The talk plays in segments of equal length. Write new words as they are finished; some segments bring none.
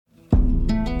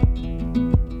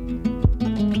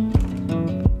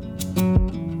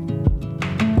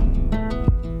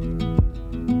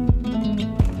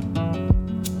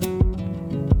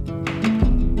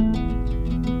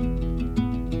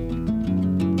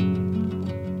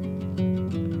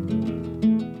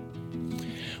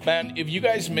Man, if you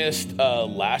guys missed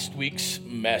last week's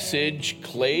message,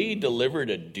 Clay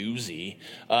delivered a doozy.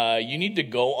 You need to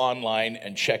go online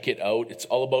and check it out. It's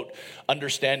all about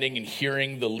understanding and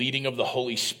hearing the leading of the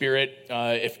Holy Spirit.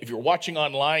 If you're watching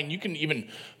online, you can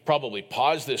even probably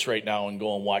pause this right now and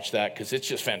go and watch that because it's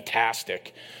just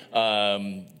fantastic.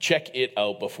 Check it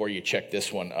out before you check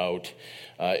this one out.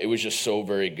 It was just so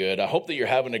very good. I hope that you're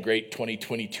having a great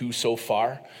 2022 so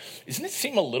far. Doesn't it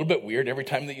seem a little bit weird every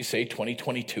time that you say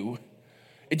 2022?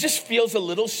 It just feels a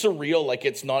little surreal, like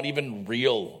it's not even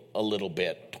real a little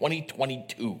bit.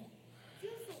 2022.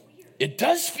 It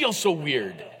does feel so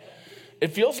weird. It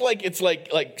feels like it's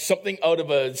like something out of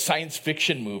a science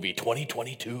fiction movie,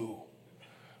 2022.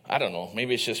 I don't know.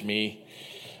 Maybe it's just me.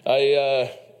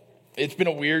 It's been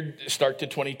a weird start to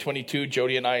 2022.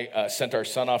 Jody and I sent our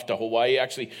son off to Hawaii.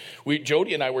 Actually,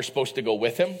 Jody and I were supposed to go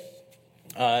with him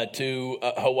to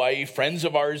Hawaii. Friends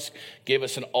of ours gave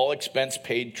us an all-expense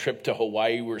paid trip to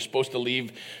Hawaii. We were supposed to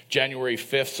leave January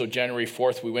 5th, so January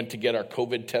 4th we went to get our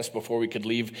COVID test before we could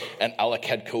leave, and Alec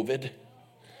had COVID.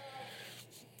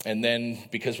 And then,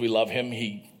 because we love him,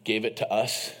 he gave it to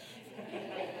us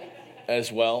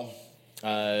as well.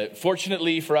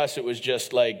 Fortunately for us, it was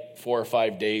just like 4 or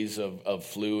 5 days of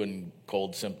flu and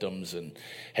cold symptoms and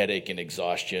headache and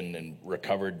exhaustion, and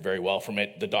recovered very well from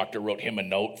it. The doctor wrote him a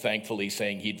note, thankfully,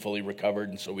 saying he'd fully recovered,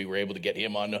 and so we were able to get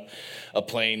him on a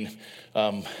plane.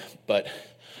 But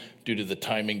due to the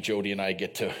timing, Jody and I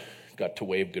got to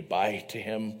wave goodbye to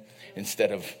him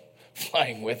instead of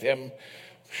flying with him.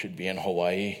 Should be in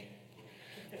Hawaii.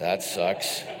 That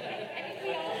sucks.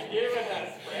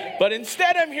 But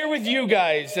instead, I'm here with you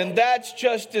guys, and that's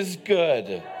just as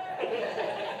good.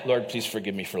 Lord, please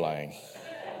forgive me for lying.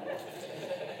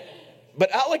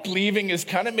 But Alec leaving has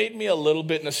kind of made me a little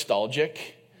bit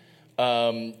nostalgic.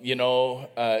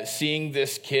 Seeing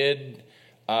this kid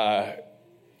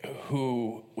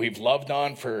who we've loved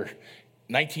on for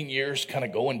 19 years kind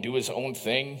of go and do his own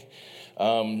thing.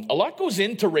 A lot goes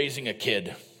into raising a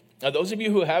kid. Now, those of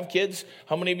you who have kids,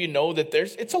 how many of you know that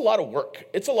it's a lot of work?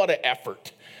 It's a lot of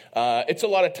effort. It's a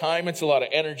lot of time. It's a lot of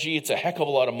energy. It's a heck of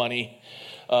a lot of money.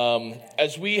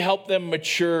 As we help them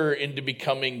mature into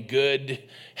becoming good,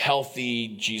 healthy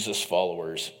Jesus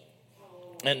followers.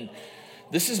 And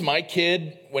this is my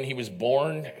kid when he was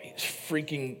born. He's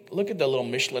freaking, look at the little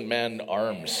Michelin Man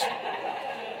arms.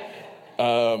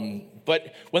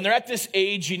 But when they're at this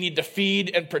age, you need to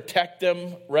feed and protect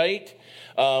them, right?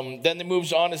 Then it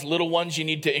moves on as little ones. You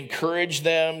need to encourage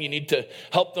them. You need to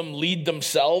help them lead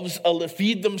themselves,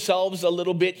 feed themselves a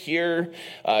little bit here,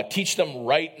 teach them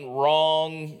right and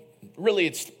wrong. Really,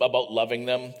 it's about loving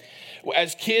them.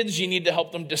 As kids, you need to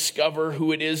help them discover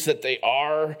who it is that they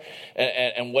are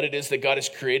and what it is that God has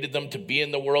created them to be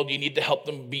in the world. You need to help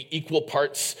them be equal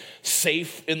parts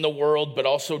safe in the world, but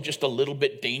also just a little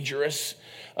bit dangerous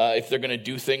if they're going to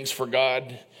do things for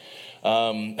God.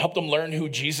 Help them learn who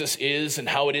Jesus is and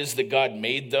how it is that God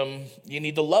made them. You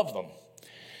need to love them.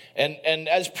 And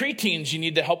as preteens, you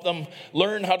need to help them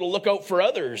learn how to look out for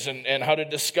others and how to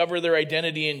discover their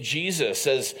identity in Jesus.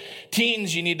 As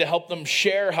teens, you need to help them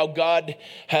share how God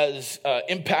has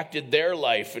impacted their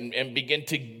life and begin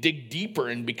to dig deeper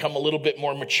and become a little bit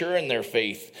more mature in their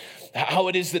faith. How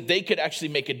it is that they could actually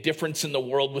make a difference in the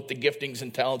world with the giftings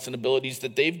and talents and abilities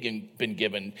that they've been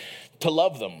given, to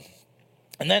love them.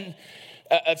 And then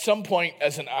at some point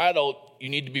as an adult, you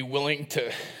need to be willing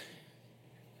to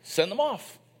send them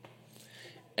off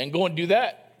and go and do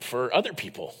that for other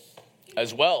people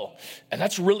as well. And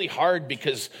that's really hard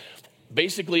because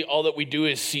basically all that we do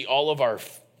is see all of our,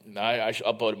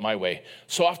 I'll put it my way.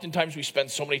 So oftentimes we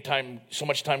spend so much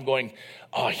time going,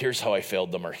 oh, here's how I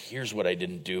failed them, or here's what I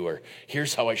didn't do, or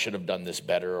here's how I should have done this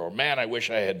better, or man, I wish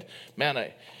I had,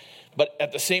 But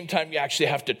at the same time, you actually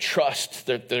have to trust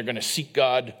that they're going to seek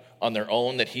God on their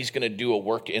own, that he's going to do a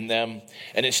work in them.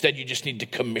 And instead, you just need to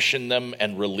commission them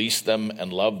and release them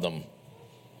and love them.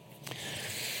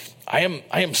 I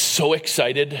am so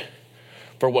excited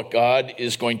for what God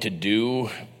is going to do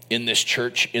in this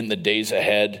church in the days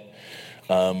ahead,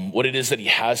 what it is that he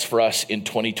has for us in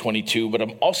 2022. But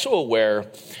I'm also aware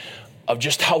of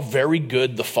just how very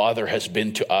good the Father has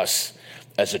been to us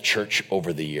as a church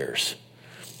over the years.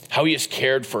 How he has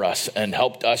cared for us and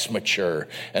helped us mature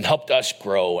and helped us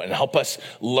grow and help us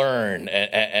learn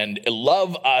and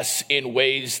love us in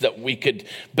ways that we could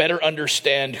better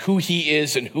understand who he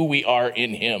is and who we are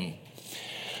in him.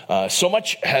 So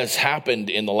much has happened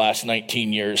in the last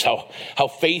 19 years, how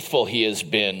faithful he has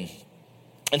been.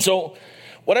 And so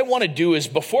what I want to do is,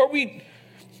 before we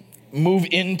move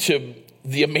into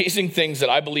the amazing things that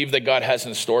I believe that God has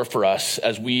in store for us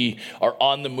as we are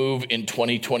on the move in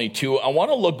 2022, I want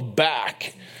to look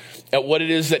back at what it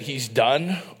is that he's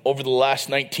done over the last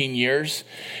 19 years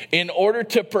in order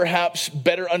to perhaps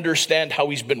better understand how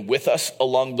he's been with us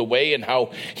along the way and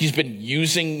how he's been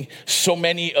using so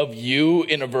many of you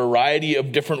in a variety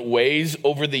of different ways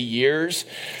over the years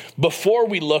before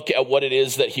we look at what it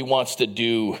is that he wants to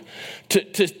do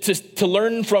to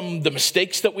learn from the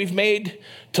mistakes that we've made,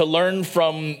 to learn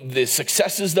from the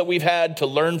successes that we've had, to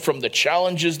learn from the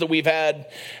challenges that we've had,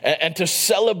 and to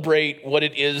celebrate what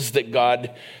it is that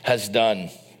God has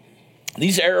done.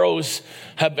 These arrows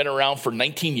have been around for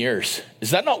 19 years.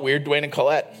 Is that not weird, Dwayne and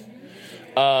Colette?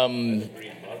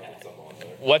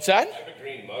 What's that?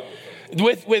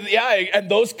 With and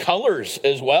those colors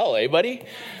as well, eh, buddy?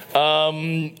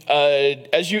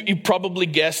 As you probably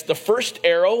guessed, the first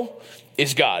arrow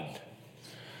is God.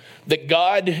 That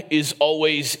God is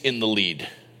always in the lead.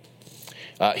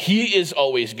 He is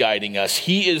always guiding us.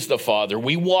 He is the Father.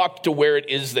 We walk to where it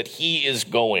is that he is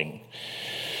going.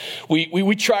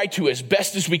 We try to, as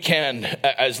best as we can,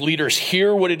 as leaders,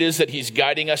 hear what it is that he's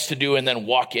guiding us to do and then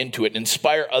walk into it and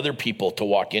inspire other people to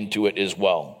walk into it as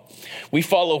well. We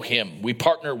follow him. We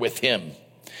partner with him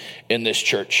in this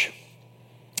church.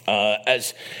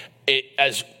 As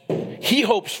he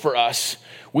hopes for us,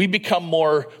 we become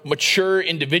more mature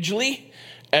individually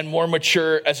and more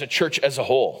mature as a church as a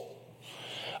whole.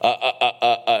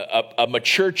 A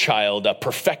mature child, a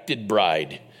perfected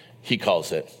bride, he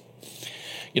calls it.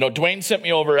 You know, Dwayne sent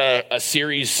me over a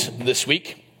series this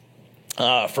week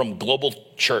from Global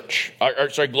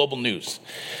News.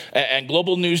 And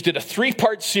Global News did a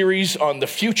 3-part series on the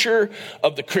future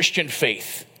of the Christian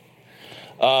faith.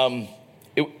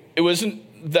 It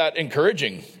wasn't that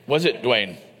encouraging, was it,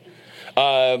 Dwayne?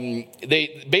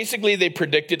 They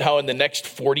predicted how in the next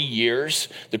 40 years,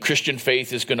 the Christian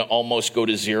faith is going to almost go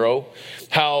to zero.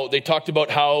 How they talked about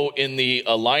how in the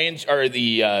Alliance or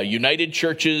the United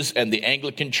Churches and the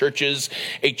Anglican churches,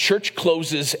 a church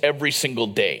closes every single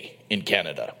day in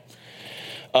Canada.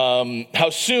 How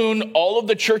soon all of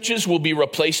the churches will be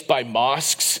replaced by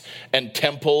mosques and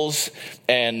temples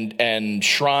and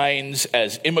shrines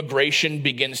as immigration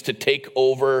begins to take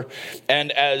over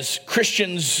and as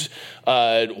Christians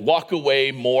walk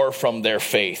away more from their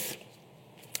faith.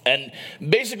 And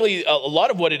basically, a lot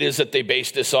of what it is that they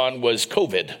based this on was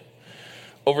COVID.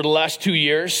 Over the last 2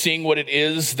 years, seeing what it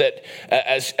is that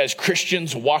as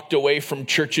Christians walked away from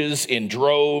churches in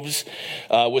droves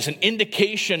was an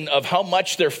indication of how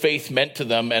much their faith meant to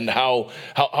them and how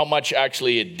much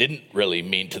actually it didn't really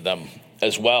mean to them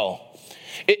as well.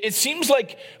 It seems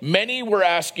like many were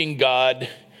asking God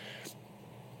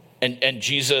and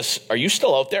Jesus, are you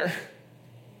still out there?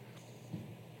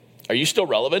 Are you still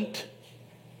relevant?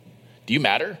 Do you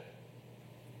matter?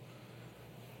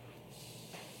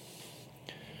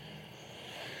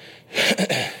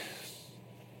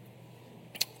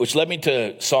 Which led me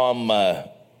to Psalm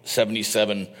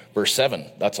 77, verse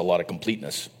 7. That's a lot of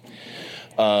completeness.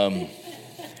 Will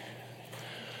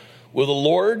the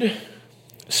Lord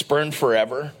spurn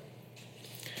forever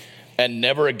and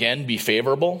never again be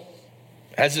favorable?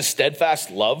 Has his steadfast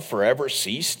love forever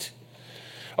ceased?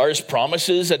 Are his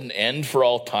promises at an end for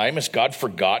all time? Has God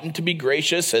forgotten to be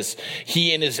gracious? Has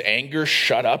he in his anger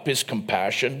shut up his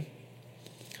compassion?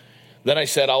 Then I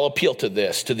said, I'll appeal to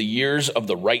this, to the years of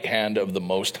the right hand of the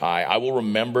Most High. I will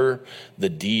remember the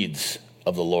deeds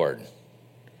of the Lord.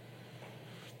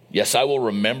 Yes, I will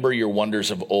remember your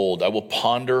wonders of old. I will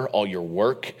ponder all your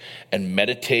work and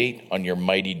meditate on your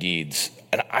mighty deeds.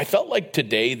 And I felt like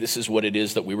today this is what it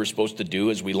is that we were supposed to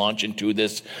do as we launch into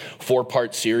this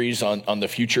 4-part series on the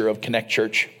future of Connect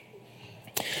Church.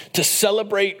 To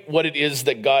celebrate what it is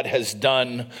that God has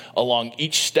done along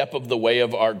each step of the way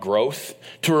of our growth,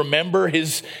 to remember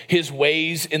his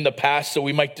ways in the past so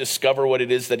we might discover what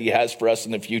it is that he has for us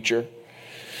in the future.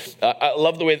 I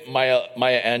love the way Maya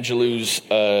Angelou's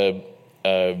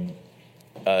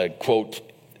quote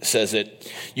says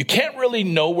it. You can't really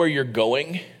know where you're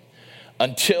going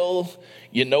until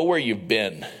you know where you've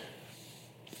been.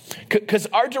 Because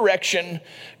our direction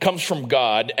comes from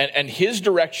God, and his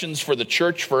directions for the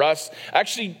church, for us,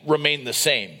 actually remain the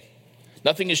same.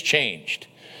 Nothing has changed.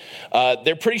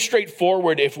 They're pretty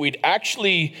straightforward. If we'd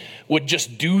actually would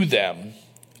just do them,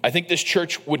 I think this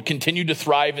church would continue to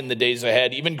thrive in the days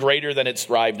ahead, even greater than it's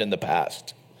thrived in the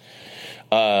past.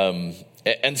 And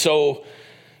so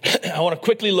I want to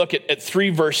quickly look at 3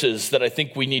 verses that I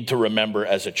think we need to remember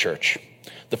as a church.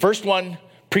 The first one,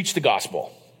 preach the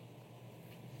gospel.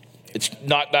 It's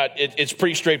not that, it's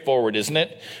pretty straightforward, isn't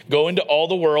it? Go into all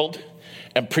the world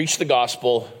and preach the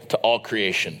gospel to all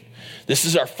creation. This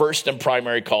is our first and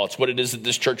primary call. It's what it is that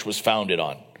this church was founded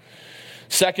on.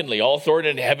 Secondly, all authority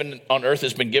in heaven and on earth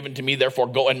has been given to me, therefore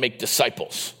go and make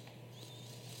disciples.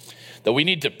 That we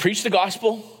need to preach the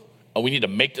gospel and we need to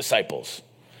make disciples.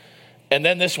 And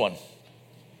then this one.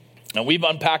 And we've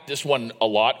unpacked this one a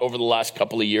lot over the last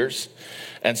couple of years.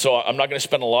 And so I'm not going to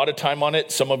spend a lot of time on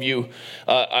it. Some of you,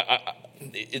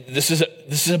 this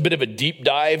is a bit of a deep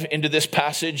dive into this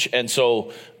passage. And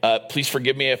so please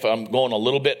forgive me if I'm going a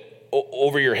little bit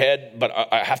over your head, but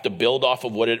I have to build off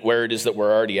of where it is that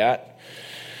we're already at.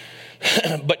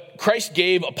 But Christ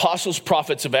gave apostles,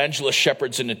 prophets, evangelists,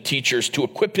 shepherds, and teachers to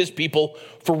equip his people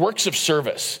for works of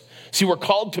service. See, we're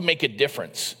called to make a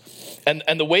difference.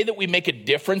 And the way that we make a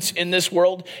difference in this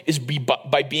world is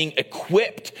by being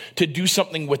equipped to do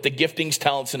something with the giftings,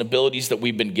 talents, and abilities that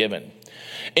we've been given.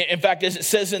 In fact, as it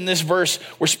says in this verse,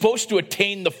 we're supposed to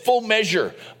attain the full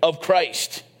measure of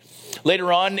Christ.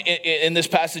 Later on in this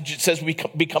passage, it says we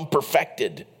become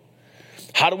perfected.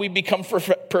 How do we become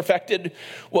perfected?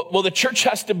 Well, the church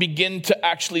has to begin to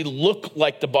actually look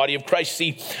like the body of Christ.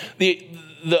 See,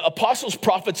 the apostles,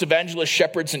 prophets, evangelists,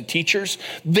 shepherds, and teachers,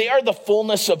 they are the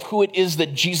fullness of who it is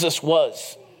that Jesus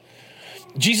was.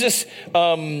 Jesus,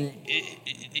 what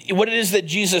it is that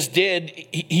Jesus did,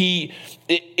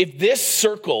 if this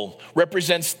circle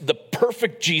represents the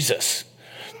perfect Jesus,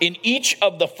 in each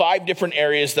of the 5 different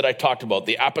areas that I talked about,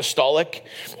 the apostolic,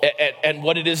 and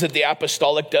what it is that the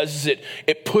apostolic does is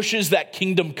it pushes that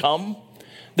kingdom come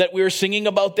that we were singing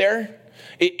about there.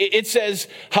 It says,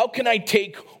 how can I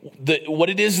take what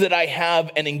it is that I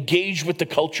have and engage with the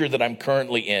culture that I'm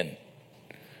currently in?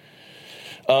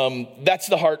 That's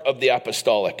the heart of the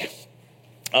apostolic.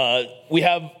 We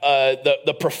have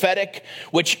the prophetic,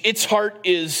 which its heart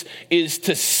is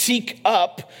to seek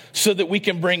up so that we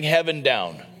can bring heaven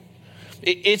down.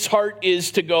 Its heart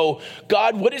is to go,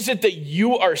 God, what is it that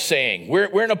you are saying?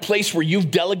 We're in a place where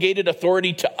you've delegated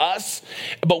authority to us,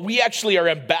 but we actually are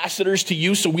ambassadors to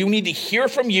you, so we need to hear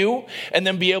from you and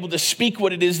then be able to speak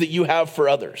what it is that you have for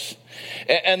others.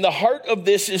 And the heart of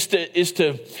this is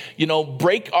to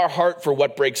break our heart for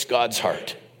what breaks God's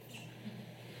heart.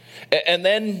 And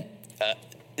then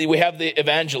we have the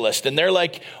evangelist, and they're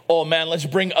like, oh man, let's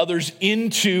bring others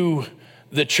into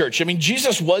the church. I mean,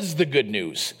 Jesus was the good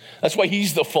news. That's why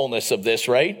he's the fullness of this,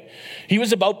 right? He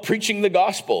was about preaching the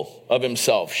gospel of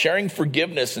himself, sharing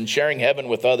forgiveness and sharing heaven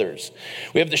with others.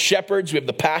 We have the shepherds, we have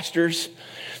the pastors,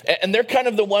 and they're kind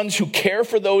of the ones who care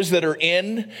for those that are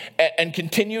in and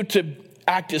continue to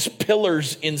act as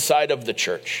pillars inside of the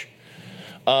church.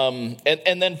 And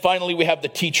then finally we have the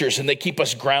teachers, and they keep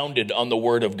us grounded on the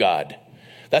word of God.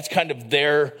 That's kind of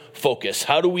their focus.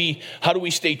 How do we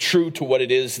stay true to what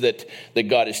it is that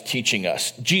God is teaching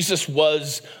us? Jesus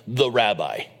was the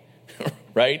rabbi,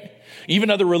 right? Even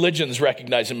other religions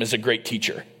recognize him as a great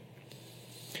teacher.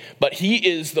 But he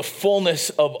is the fullness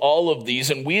of all of these.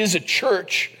 And we as a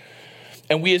church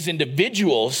and we as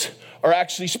individuals are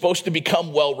actually supposed to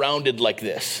become well-rounded like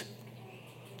this.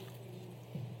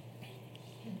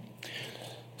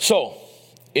 So,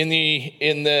 in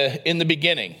the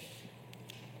beginning,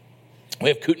 we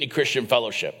have Kootenai Christian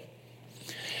Fellowship.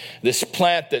 This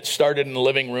plant that started in the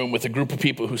living room with a group of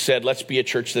people who said, let's be a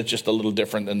church that's just a little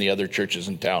different than the other churches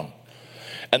in town.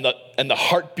 And the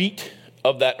heartbeat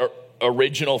of that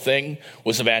original thing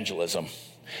was evangelism.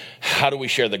 How do we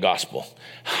share the gospel?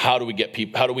 How do we get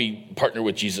people? How do we partner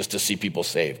with Jesus to see people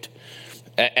saved?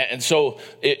 And so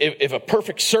if a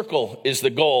perfect circle is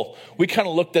the goal, we kind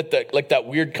of looked at that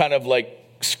weird kind of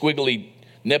like squiggly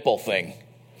nipple thing.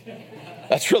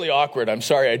 That's really awkward. I'm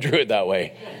sorry I drew it that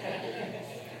way.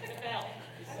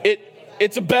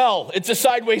 It's a bell. It's a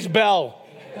sideways bell.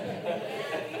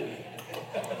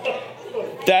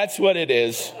 That's what it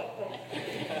is.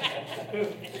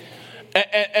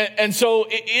 And so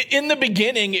in the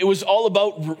beginning, it was all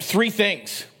about 3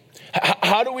 things.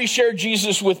 How do we share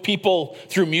Jesus with people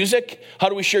through music? How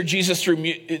do we share Jesus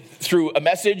through a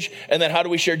message? And then how do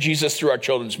we share Jesus through our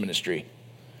children's ministry?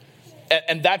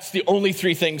 And that's the only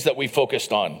 3 things that we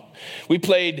focused on. We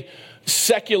played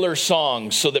secular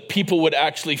songs so that people would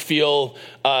actually feel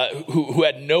who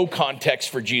had no context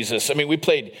for Jesus. I mean, we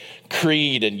played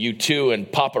Creed and U2 and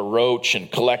Papa Roach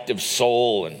and Collective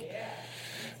Soul,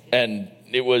 and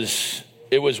it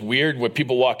was weird when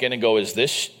people walk in and go, "Is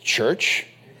this church?"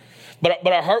 But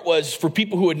our heart was for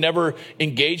people who had never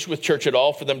engaged with church at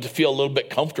all, for them to feel a little bit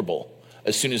comfortable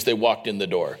as soon as they walked in the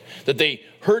door, that they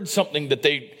heard something that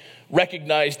they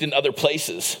recognized in other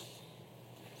places.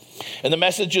 And the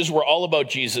messages were all about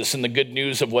Jesus and the good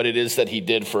news of what it is that he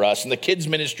did for us. And the kids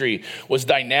ministry was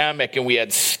dynamic, and we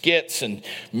had skits and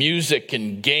music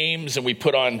and games, and we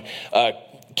put on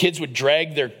kids would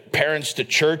drag their parents to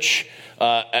church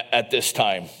at this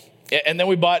time. And then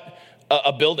we bought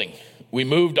a building. We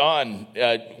moved on.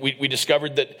 We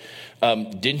discovered that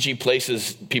dingy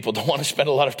places people don't want to spend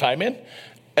a lot of time in.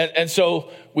 And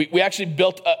so we actually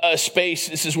built a space.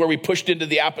 This is where we pushed into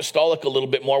the apostolic a little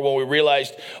bit more when we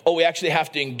realized, we actually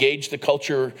have to engage the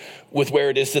culture with where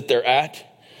it is that they're at.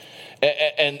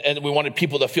 And we wanted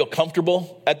people to feel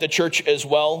comfortable at the church as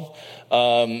well.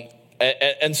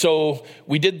 And so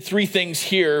we did 3 things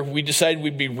here. We decided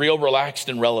we'd be real relaxed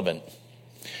and relevant.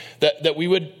 That we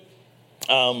would,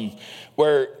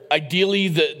 where ideally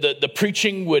the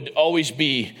preaching would always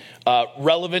be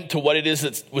relevant to what it is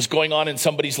that was going on in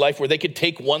somebody's life, where they could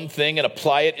take one thing and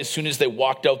apply it as soon as they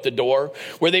walked out the door,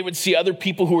 where they would see other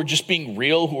people who were just being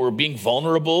real, who were being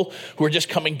vulnerable, who were just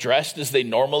coming dressed as they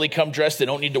normally come dressed. They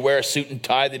don't need to wear a suit and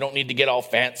tie. They don't need to get all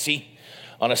fancy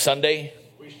on a Sunday.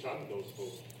 We shunned those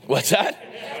folks. What's that?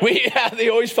 They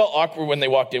always felt awkward when they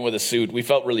walked in with a suit. We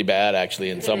felt really bad, actually,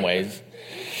 in some ways.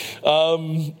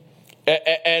 And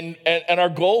our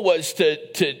goal was to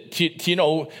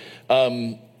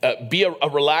be a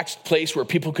relaxed place where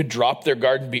people could drop their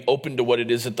guard and be open to what it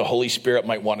is that the Holy Spirit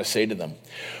might want to say to them.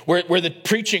 Where the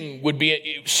preaching would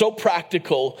be so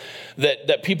practical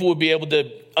that people would be able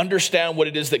to understand what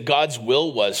it is that God's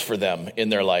will was for them in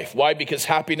their life. Why? Because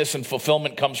happiness and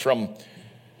fulfillment comes from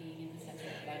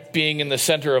being in the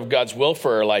center of God's will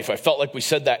for our life. I felt like we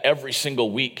said that every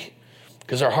single week,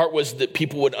 because our heart was that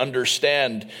people would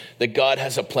understand that God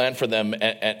has a plan for them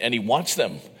and he wants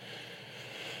them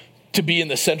to be in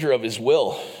the center of his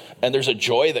will. And there's a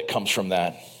joy that comes from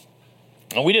that.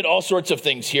 And we did all sorts of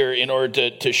things here in order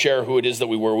to share who it is that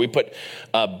we were. We put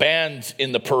bands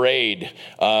in the parade.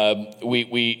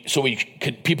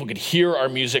 People could hear our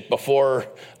music before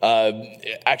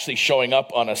actually showing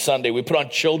up on a Sunday. We put on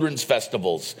children's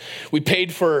festivals. We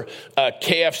paid for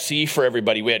KFC for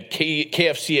everybody. We had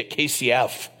KFC at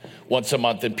KCF once a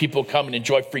month, and people come and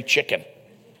enjoy free chicken.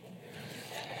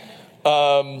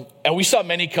 And we saw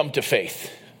many come to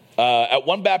faith. At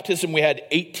one baptism, we had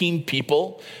 18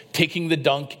 people taking the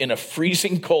dunk in a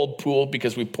freezing cold pool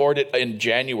because we poured it in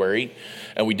January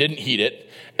and we didn't heat it.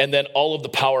 And then all of the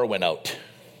power went out.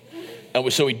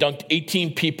 And so we dunked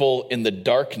 18 people in the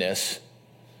darkness.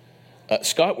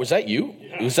 Scott, was that you?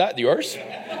 Yeah. Was that yours?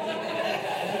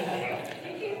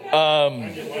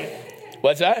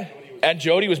 What's that? And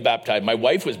Jody was baptized. My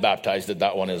wife was baptized at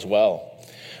that one as well.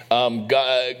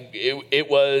 It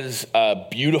was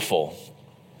beautiful.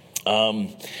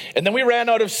 And then we ran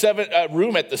out of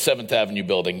room at the 7th Avenue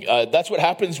building. That's what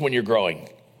happens when you're growing.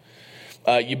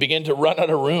 You begin to run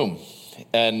out of room.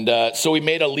 And so we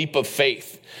made a leap of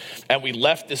faith. And we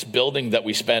left this building that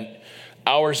we spent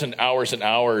hours and hours and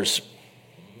hours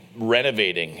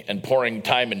renovating and pouring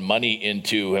time and money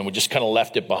into. And we just kind of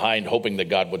left it behind, hoping that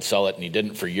God would sell it. And he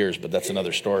didn't for years, but that's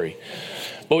another story.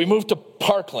 But we moved to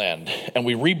Parkland and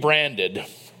we rebranded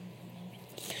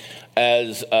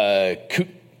as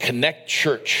Connect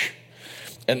Church.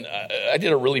 And I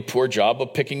did a really poor job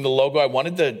of picking the logo. I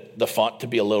wanted the font to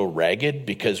be a little ragged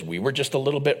because we were just a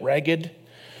little bit ragged.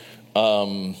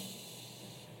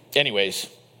 Anyways,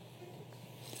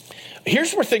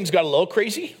 here's where things got a little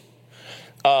crazy.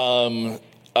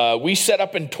 We set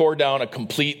up and tore down a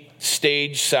complete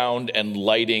stage, sound, and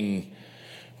lighting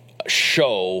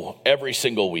show every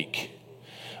single week.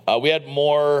 We had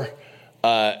more...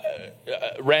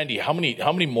 Randy, how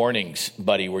many mornings,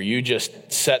 buddy, were you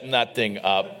just setting that thing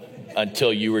up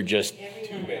until you were just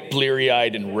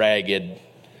bleary-eyed and ragged?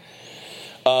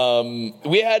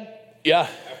 We had, yeah.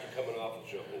 After coming off of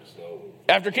shoveling snow.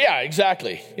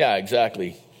 Yeah,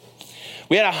 exactly.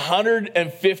 We had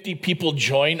 150 people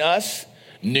join us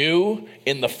new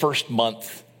in the first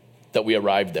month that we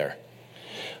arrived there.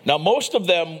 Now, most of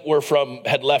them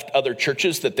had left other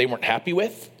churches that they weren't happy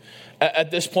with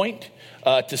at this point.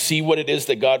 To see what it is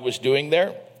that God was doing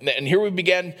there. And here we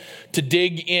began to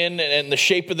dig in, and the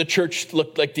shape of the church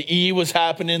looked like the E was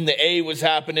happening, the A was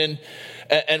happening,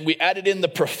 and we added in the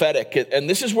prophetic. And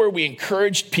this is where we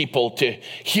encouraged people to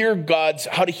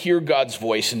how to hear God's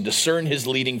voice and discern his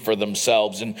leading for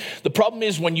themselves. And the problem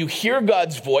is when you hear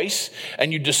God's voice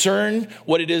and you discern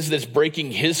what it is that's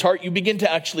breaking his heart, you begin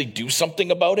to actually do something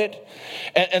about it.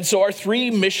 And so our 3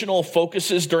 missional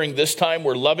focuses during this time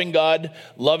were loving God,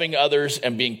 loving others,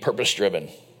 and being purpose-driven.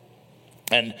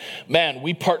 And man,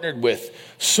 we partnered with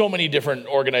so many different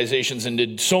organizations and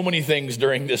did so many things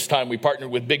during this time. We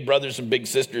partnered with Big Brothers and Big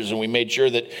Sisters, and we made sure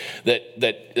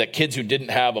that kids who didn't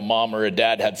have a mom or a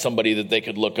dad had somebody that they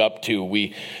could look up to.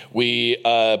 We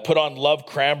put on Love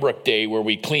Cranbrook Day, where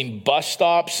we cleaned bus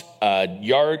stops,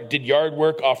 did yard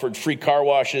work, offered free car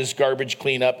washes, garbage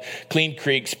cleanup, cleaned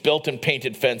creeks, built and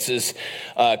painted fences,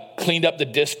 cleaned up the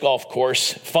disc golf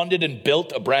course, funded and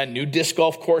built a brand new disc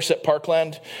golf course at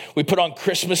Parkland. We put on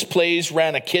Christmas plays,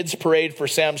 ran a kids parade for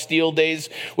Sam Steele Days,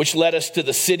 which led us to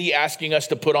the city asking us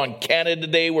to put on Canada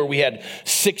Day, where we had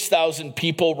 6,000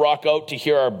 people rock out to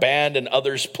hear our band and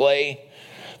others play.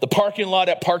 The parking lot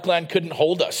at Parkland couldn't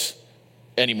hold us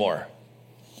anymore.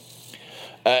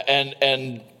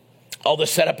 And all the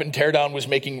setup and teardown was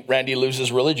making Randy lose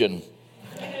his religion.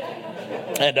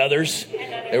 And others.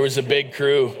 There was a big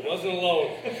crew. Wasn't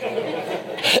alone.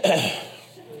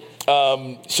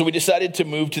 So we decided to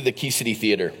move to the Key City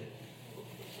Theater.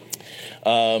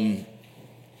 And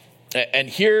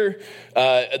here,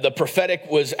 the prophetic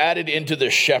was added into the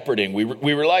shepherding.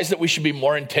 We realized that we should be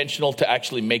more intentional to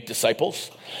actually make disciples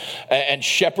and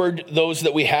shepherd those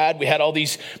that we had. We had all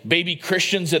these baby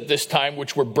Christians at this time,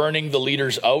 which were burning the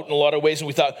leaders out in a lot of ways. And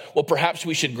we thought, well, perhaps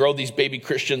we should grow these baby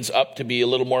Christians up to be a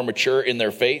little more mature in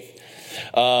their faith.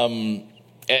 And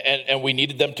we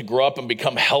needed them to grow up and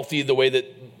become healthy the way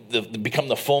that become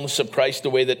the fullness of Christ, the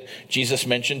way that Jesus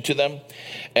mentioned to them.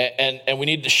 And we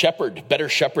needed to better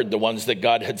shepherd the ones that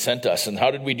God had sent us. And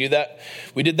how did we do that?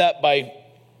 We did that by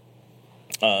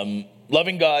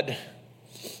loving God,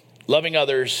 loving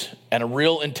others, and a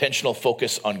real intentional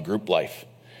focus on group life.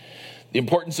 The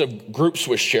importance of groups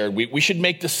was shared. We should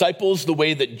make disciples the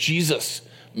way that Jesus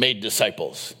made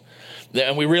disciples.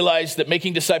 And we realized that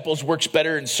making disciples works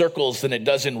better in circles than it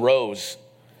does in rows.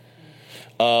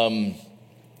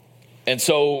 And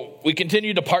so we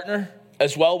continue to partner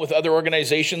as well with other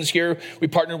organizations here. We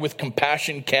partnered with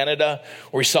Compassion Canada,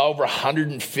 where we saw over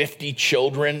 150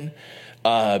 children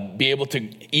be able to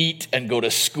eat and go to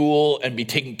school and be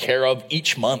taken care of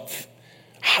each month.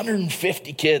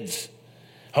 150 kids.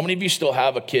 How many of you still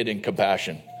have a kid in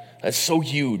Compassion? That's so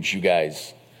huge, you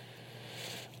guys.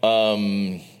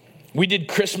 We did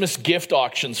Christmas gift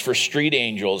auctions for Street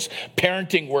Angels,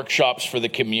 parenting workshops for the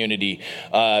community,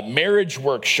 marriage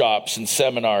workshops and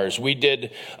seminars. We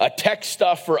did tech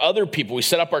stuff for other people. We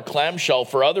set up our clamshell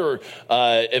for other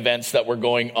events that were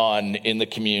going on in the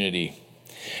community.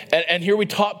 And here we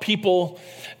taught people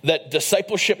that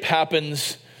discipleship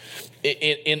happens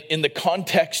in the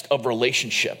context of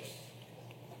relationship.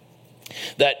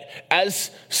 That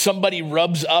as somebody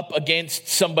rubs up against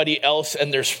somebody else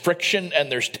and there's friction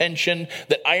and there's tension,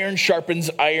 that iron sharpens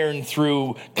iron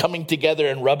through coming together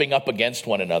and rubbing up against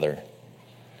one another.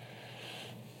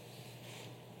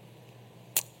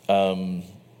 Now,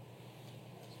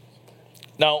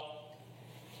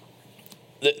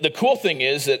 the cool thing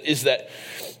is that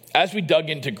as we dug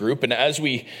into group and as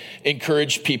we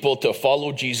encouraged people to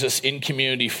follow Jesus in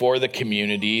community for the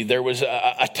community, there was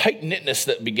a tight-knitness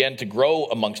that began to grow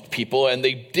amongst people, and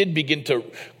they did begin to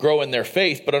grow in their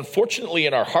faith. But unfortunately,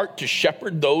 in our heart to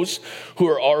shepherd those who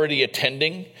are already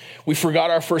attending, we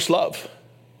forgot our first love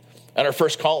and our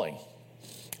first calling.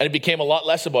 And it became a lot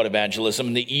less about evangelism,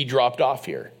 and the E dropped off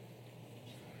here.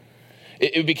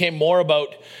 It became more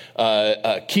about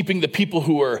keeping the people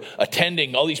who were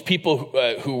attending, all these people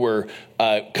who were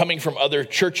coming from other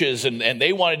churches, and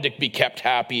they wanted to be kept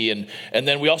happy. And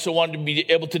then we also wanted to be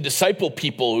able to disciple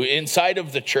people inside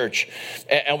of the church.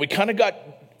 And we kind of got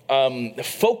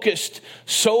focused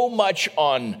so much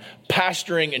on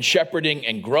pastoring and shepherding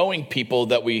and growing people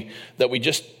that we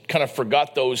just kind of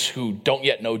forgot those who don't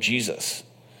yet know Jesus.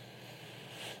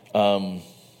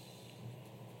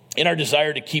 In our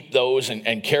desire to keep those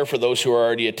and care for those who are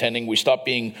already attending, we stopped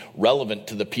being relevant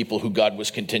to the people who God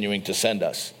was continuing to send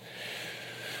us.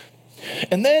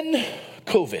 And then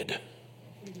COVID.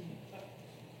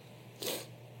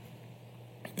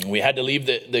 We had to leave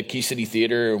the Key City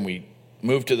Theater, and we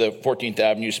moved to the 14th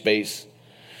Avenue space.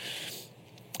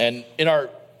 And in our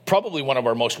probably one of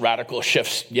our most radical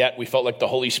shifts yet, we felt like the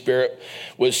Holy Spirit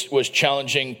was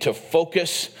challenging to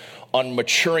focus on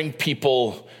maturing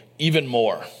people even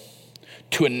more,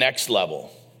 to a next level,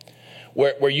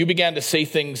 where you began to say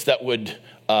things that would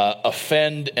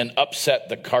offend and upset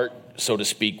the cart, so to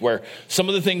speak, where some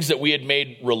of the things that we had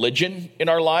made religion in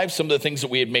our lives, some of the things that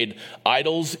we had made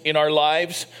idols in our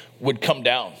lives would come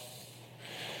down.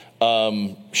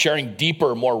 Sharing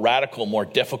deeper, more radical, more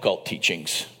difficult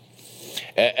teachings.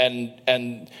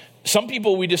 And some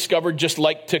people we discovered just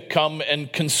like to come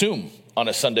and consume on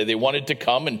a Sunday. They wanted to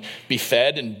come and be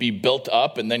fed and be built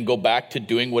up and then go back to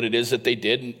doing what it is that they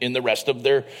did in the rest of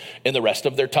their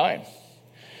time.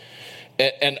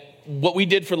 And what we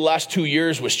did for the last 2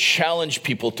 years was challenge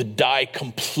people to die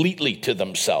completely to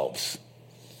themselves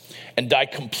and die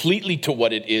completely to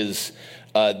what it is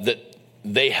that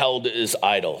they held as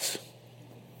idols.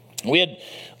 We had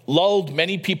lulled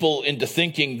many people into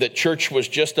thinking that church was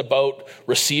just about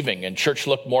receiving, and church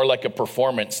looked more like a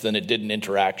performance than it did an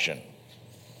interaction.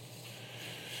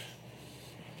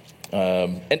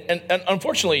 And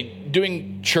unfortunately,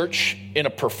 doing church in a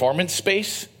performance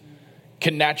space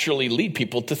can naturally lead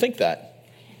people to think that,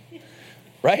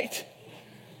 right?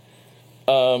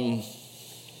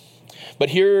 But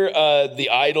here, the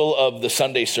idol of the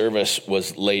Sunday service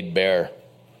was laid bare.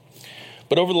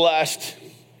 But over the last,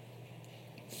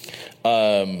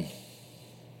 as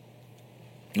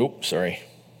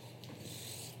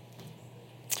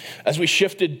we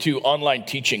shifted to online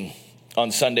teaching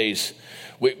on Sundays,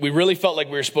 we really felt like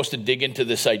we were supposed to dig into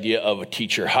this idea of a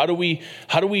teacher. How do we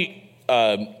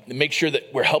make sure that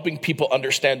we're helping people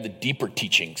understand the deeper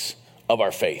teachings of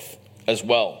our faith as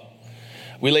well?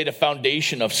 We laid a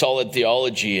foundation of solid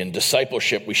theology and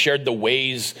discipleship. We shared the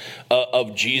ways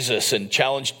of Jesus and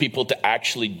challenged people to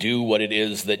actually do what it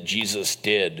is that Jesus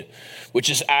did,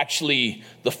 which is actually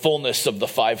the fullness of the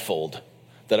fivefold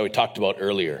that I talked about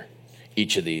earlier,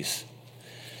 each of these.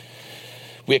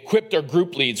 We equipped our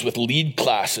group leads with lead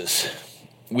classes.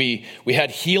 We had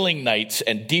healing nights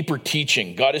and deeper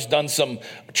teaching. God has done some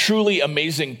truly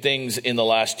amazing things in the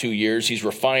last 2 years. He's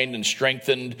refined and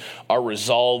strengthened our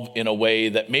resolve in a way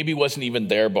that maybe wasn't even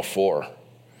there before.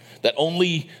 That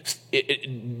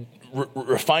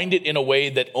refined it in a way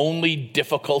that only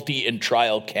difficulty and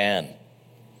trial can.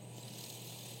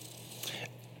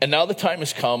 And now the time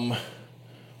has come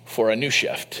for a new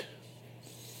shift.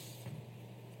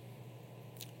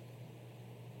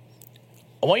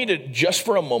 I want you to, just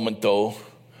for a moment though,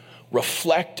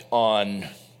 reflect on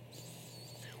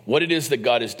what it is that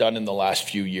God has done in the last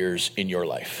few years in your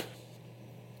life.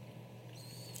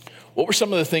 What were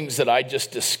some of the things that I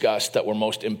just discussed that were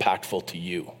most impactful to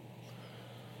you?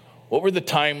 What were the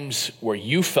times where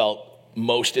you felt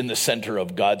most in the center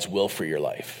of God's will for your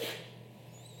life?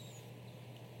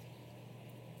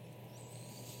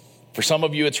 For some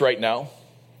of you, it's right now.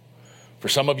 For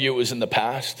some of you, it was in the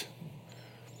past.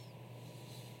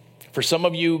 For some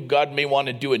of you, God may want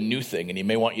to do a new thing, and he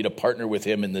may want you to partner with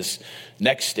him in this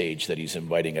next stage that he's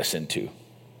inviting us into.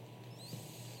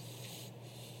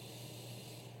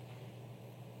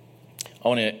 I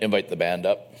want to invite the band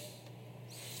up.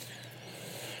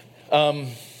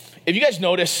 If you guys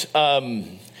notice,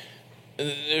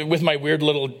 with my weird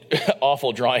little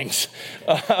awful drawings,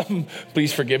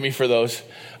 please forgive me for those.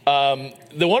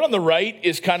 The one on the right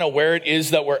is kind of where it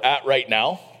is that we're at right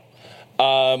now.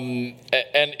 And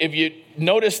if you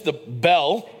notice the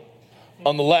bell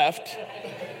on the left,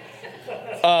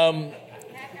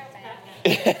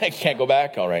 can't go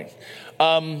back, all right.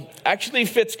 Actually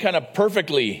fits kind of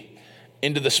perfectly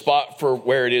into the spot for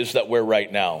where it is that we're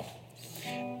right now.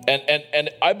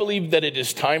 And I believe that it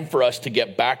is time for us to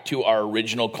get back to our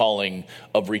original calling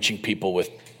of reaching people with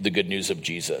the good news of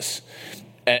Jesus.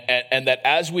 And that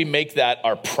as we make that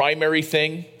our primary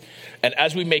thing, and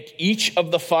as we make each of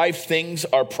the 5 things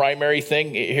our primary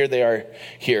thing, here they are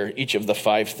here, each of the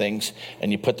 5 things,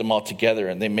 and you put them all together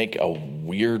and they make a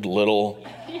weird little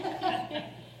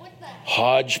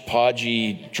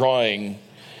hodgepodgey drawing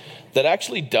that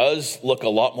actually does look a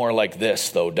lot more like this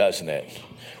though, doesn't it?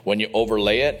 When you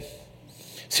overlay it.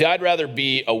 See, I'd rather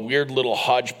be a weird little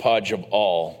hodgepodge of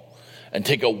all and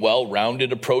take a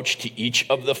well-rounded approach to each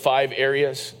of the 5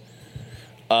 areas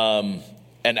and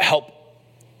help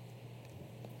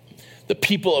the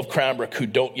people of Cranbrook who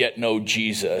don't yet know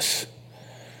Jesus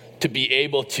to be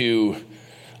able to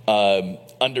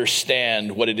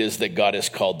understand what it is that God has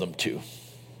called them to.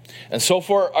 And so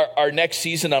for our next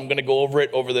season, I'm going to go over it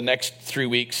over the next 3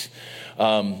 weeks.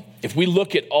 If we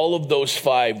look at all of those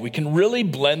 5, we can really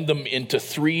blend them into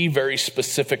 3 very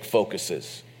specific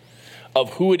focuses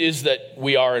of who it is that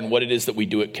we are and what it is that we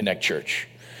do at Connect Church.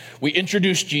 We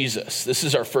introduce Jesus. This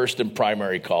is our first and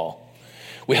primary call.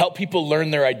 We help people learn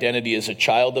their identity as a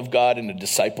child of God and a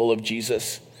disciple of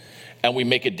Jesus, and we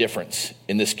make a difference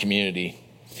in this community.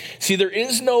 See, there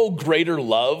is no greater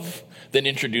love than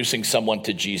introducing someone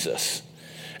to Jesus,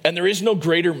 and there is no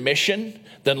greater mission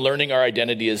than learning our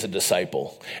identity as a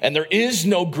disciple, and there is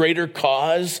no greater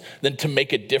cause than to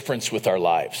make a difference with our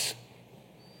lives.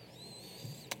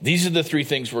 These are the 3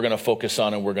 things we're going to focus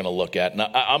on and we're going to look at. And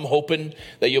I'm hoping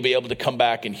that you'll be able to come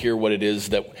back and hear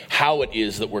how it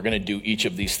is that we're going to do each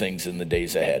of these things in the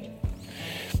days ahead.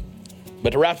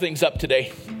 But to wrap things up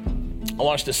today, I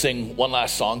want us to sing one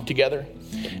last song together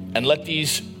and let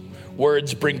these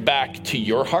words bring back to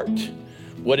your heart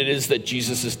what it is that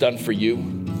Jesus has done for you,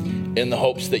 in the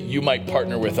hopes that you might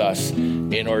partner with us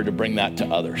in order to bring that to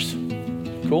others.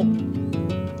 Cool?